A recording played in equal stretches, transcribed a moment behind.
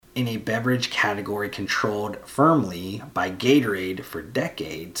in a beverage category controlled firmly by Gatorade for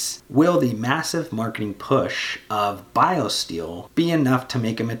decades, will the massive marketing push of BioSteel be enough to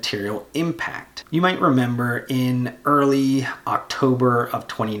make a material impact? You might remember in early October of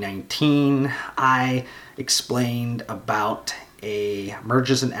 2019, I explained about a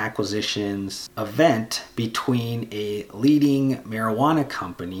mergers and acquisitions event between a leading marijuana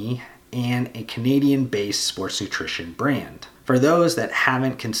company and a Canadian-based sports nutrition brand. For those that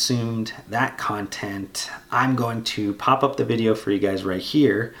haven't consumed that content, I'm going to pop up the video for you guys right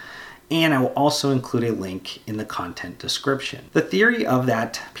here, and I will also include a link in the content description. The theory of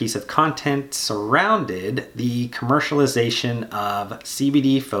that piece of content surrounded the commercialization of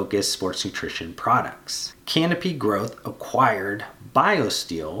CBD-focused sports nutrition products. Canopy Growth acquired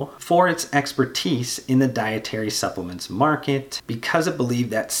BioSteel for its expertise in the dietary supplements market because it believed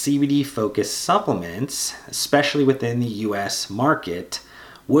that CBD-focused supplements, especially within the US market,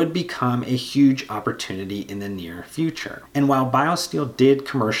 would become a huge opportunity in the near future. And while BioSteel did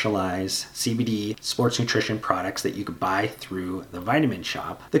commercialize CBD sports nutrition products that you could buy through the Vitamin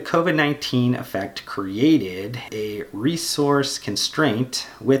Shop, the COVID-19 effect created a resource constraint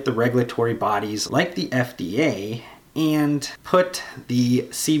with the regulatory bodies like the FDA and put the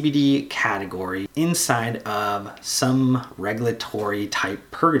CBD category inside of some regulatory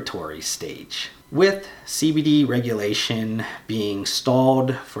type purgatory stage. With CBD regulation being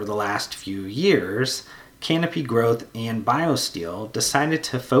stalled for the last few years, Canopy Growth and BioSteel decided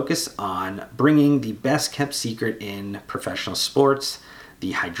to focus on bringing the best kept secret in professional sports,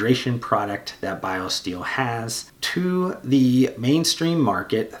 the hydration product that BioSteel has, to the mainstream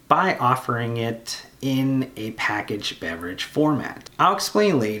market by offering it in a packaged beverage format. I'll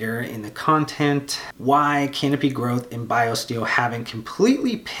explain later in the content why Canopy Growth and BioSteel haven't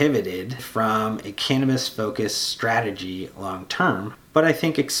completely pivoted from a cannabis-focused strategy long term, but I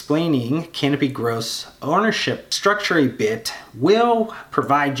think explaining Canopy Growth's ownership structure a bit will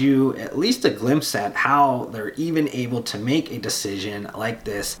provide you at least a glimpse at how they're even able to make a decision like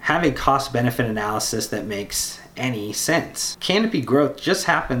this, have a cost-benefit analysis that makes any sense. Canopy Growth just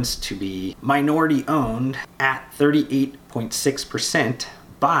happens to be minority owned at 38.6%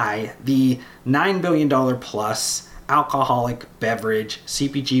 by the $9 billion plus alcoholic beverage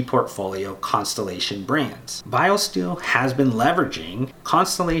CPG portfolio Constellation Brands. BioSteel has been leveraging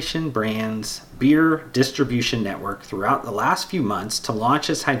Constellation Brands' beer distribution network throughout the last few months to launch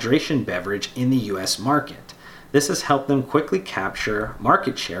its hydration beverage in the US market. This has helped them quickly capture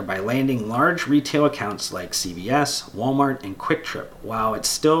market share by landing large retail accounts like CVS, Walmart, and Quick Trip. While it's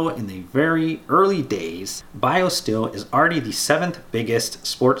still in the very early days, BioSteel is already the 7th biggest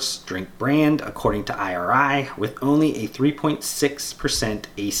sports drink brand according to IRI, with only a 3.6%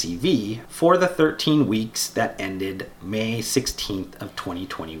 ACV for the 13 weeks that ended May 16th of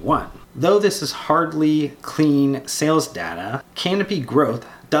 2021. Though this is hardly clean sales data, Canopy Growth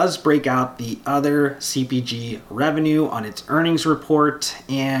does break out the other CPG revenue on its earnings report,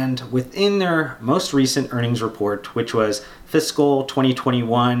 and within their most recent earnings report, which was fiscal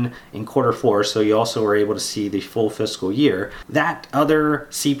 2021 in quarter 4, so you also were able to see the full fiscal year, that other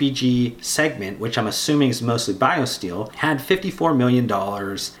CPG segment, which I'm assuming is mostly BioSteel, had $54 million,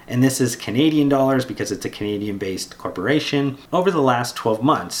 and this is Canadian dollars because it's a Canadian-based corporation, over the last 12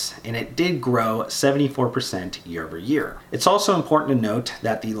 months, and it did grow 74% year over year. It's also important to note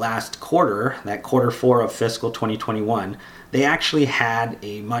that the last quarter, that quarter 4 of fiscal 2021, they actually had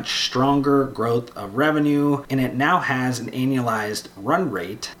a much stronger growth of revenue, and it now has an annualized run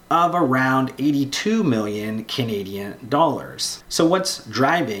rate of around 82 million Canadian dollars. So what's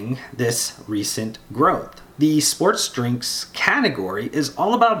driving this recent growth? The sports drinks category is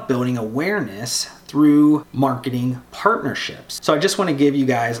all about building awareness through marketing partnerships. So I just want to give you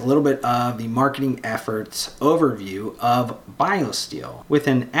guys a little bit of the marketing efforts overview of BioSteel. With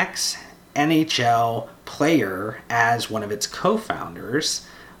an ex-NHL player as one of its co-founders,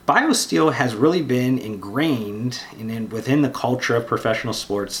 BioSteel has really been ingrained within the culture of professional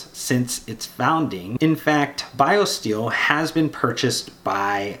sports since its founding. In fact, BioSteel has been purchased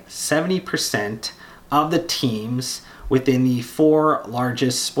by 70% of the teams within the 4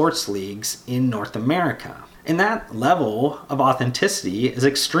 largest sports leagues in North America. And that level of authenticity is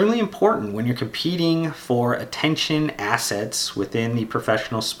extremely important when you're competing for attention assets within the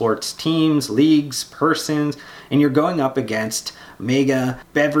professional sports teams, leagues, persons, and you're going up against mega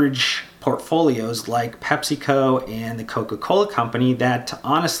beverage portfolios like PepsiCo and the Coca-Cola Company that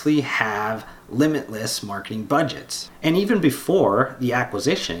honestly have limitless marketing budgets. And even before the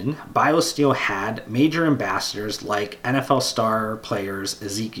acquisition, BioSteel had major ambassadors like NFL star players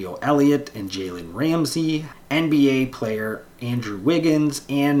Ezekiel Elliott and Jalen Ramsey, NBA player Andrew Wiggins,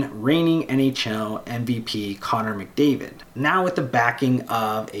 and reigning NHL MVP Connor McDavid. Now with the backing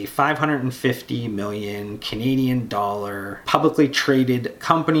of a 550 million Canadian dollar publicly traded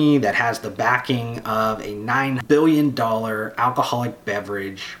company that has the backing of a $9 billion alcoholic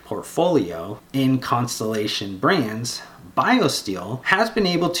beverage portfolio in Constellation Brands, BioSteel has been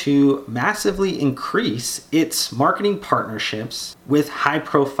able to massively increase its marketing partnerships with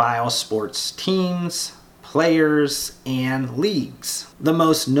high-profile sports teams, players, and leagues. The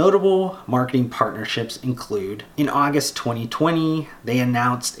most notable marketing partnerships include, in August 2020, they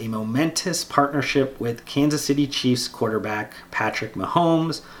announced a momentous partnership with Kansas City Chiefs quarterback Patrick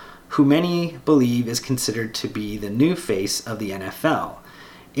Mahomes, who many believe is considered to be the new face of the NFL.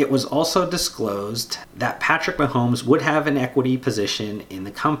 It was also disclosed that Patrick Mahomes would have an equity position in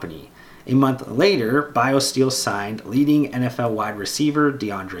the company. A month later, BioSteel signed leading NFL wide receiver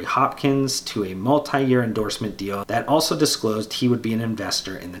DeAndre Hopkins to a multi-year endorsement deal that also disclosed he would be an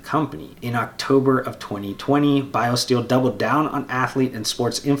investor in the company. In October of 2020, BioSteel doubled down on athlete and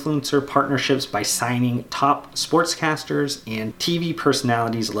sports influencer partnerships by signing top sportscasters and TV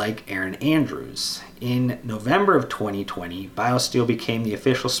personalities like Aaron Andrews. In November of 2020, BioSteel became the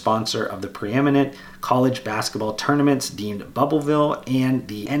official sponsor of the preeminent college basketball tournaments deemed Bubbleville and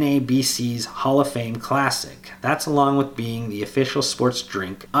the NABC's Hall of Fame Classic. That's along with being the official sports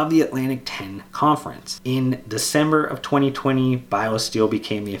drink of the Atlantic 10 Conference. In December of 2020, BioSteel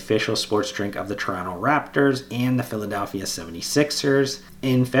became the official sports drink of the Toronto Raptors and the Philadelphia 76ers.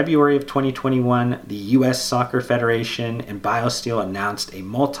 In February of 2021, the U.S. Soccer Federation and BioSteel announced a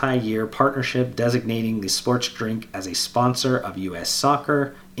multi-year partnership designating the sports drink as a sponsor of U.S.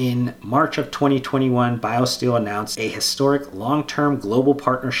 soccer. In March of 2021, BioSteel announced a historic long-term global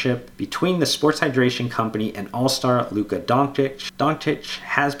partnership between the sports hydration company and all-star Luka Doncic. Doncic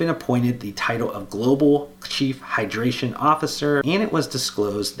has been appointed the title of Global Chief Hydration Officer, and it was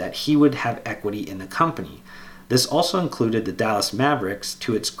disclosed that he would have equity in the company. This also included the Dallas Mavericks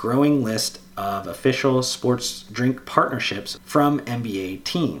to its growing list of official sports drink partnerships from NBA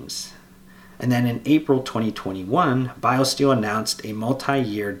teams. And then in April 2021, BioSteel announced a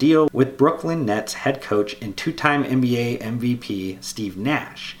multi-year deal with Brooklyn Nets head coach and two-time NBA MVP Steve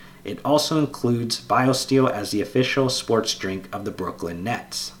Nash. It also includes BioSteel as the official sports drink of the Brooklyn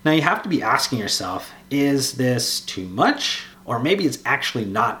Nets. Now you have to be asking yourself, is this too much? Or maybe it's actually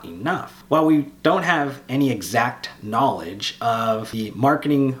not enough. While we don't have any exact knowledge of the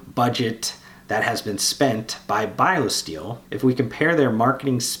marketing budget that has been spent by BioSteel, if we compare their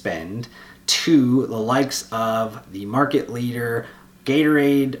marketing spend to the likes of the market leader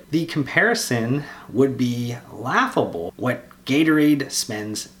Gatorade, the comparison would be laughable. What Gatorade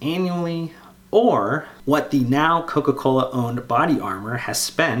spends annually, or what the now Coca-Cola owned Body Armor has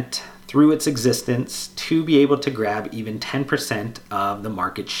spent through its existence to be able to grab even 10% of the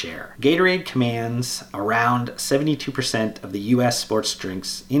market share. Gatorade commands around 72% of the US sports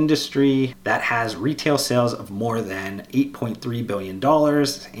drinks industry that has retail sales of more than $8.3 billion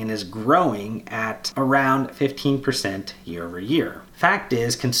and is growing at around 15% year over year. Fact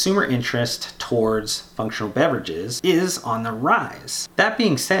is, consumer interest towards functional beverages is on the rise. That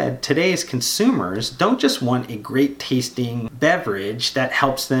being said, today's consumers don't just want a great tasting beverage that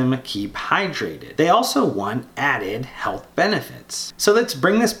helps them keep hydrated. They also want added health benefits. So let's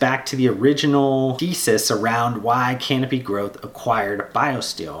bring this back to the original thesis around why Canopy Growth acquired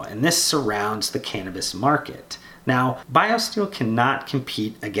BioSteel, and this surrounds the cannabis market. Now, BioSteel cannot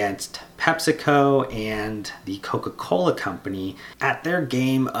compete against PepsiCo and the Coca-Cola company at their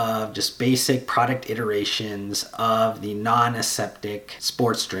game of just basic product iterations of the non-aseptic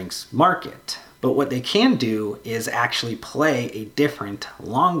sports drinks market. But what they can do is actually play a different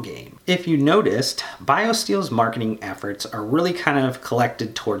long game. If you noticed, BioSteel's marketing efforts are really kind of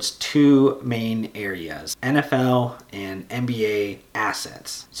collected towards two main areas, NFL and NBA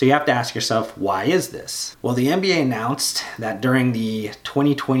assets. So you have to ask yourself, why is this? Well, the NBA announced that during the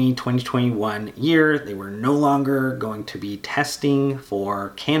 2020-2021 year, they were no longer going to be testing for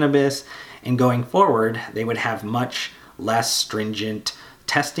cannabis, and going forward, they would have much less stringent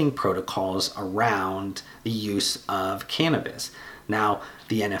testing protocols around the use of cannabis. Now,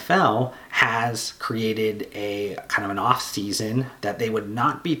 the NFL has created a kind of an off season that they would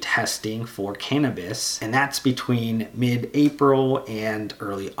not be testing for cannabis, and that's between mid-April and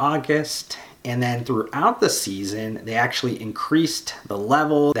early August. And then throughout the season, they actually increased the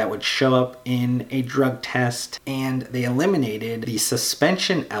level that would show up in a drug test, and they eliminated the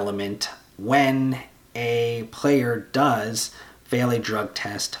suspension element when a player does fail a drug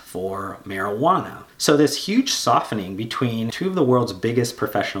test for marijuana. So this huge softening between two of the world's biggest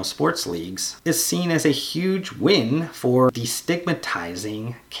professional sports leagues is seen as a huge win for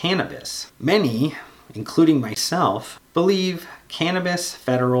destigmatizing cannabis. Many, including myself, believe cannabis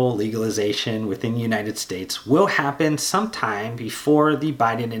federal legalization within the United States will happen sometime before the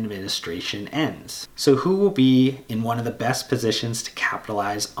Biden administration ends. So who will be in one of the best positions to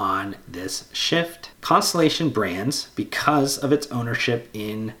capitalize on this shift? Constellation Brands, because of its ownership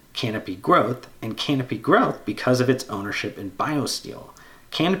in Canopy Growth, and Canopy Growth because of its ownership in BioSteel.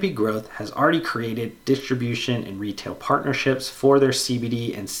 Canopy Growth has already created distribution and retail partnerships for their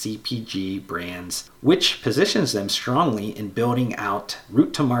CBD and CPG brands, which positions them strongly in building out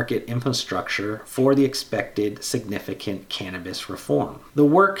route-to-market infrastructure for the expected significant cannabis reform. The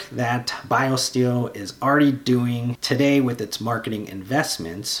work that BioSteel is already doing today with its marketing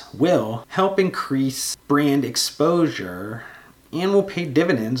investments will help increase brand exposure and will pay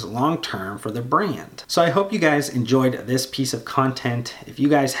dividends long term for the brand. So I hope you guys enjoyed this piece of content. If you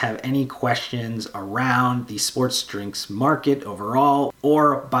guys have any questions around the sports drinks market overall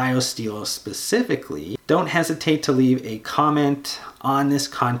or BioSteel specifically, don't hesitate to leave a comment on this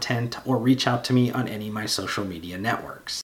content or reach out to me on any of my social media networks.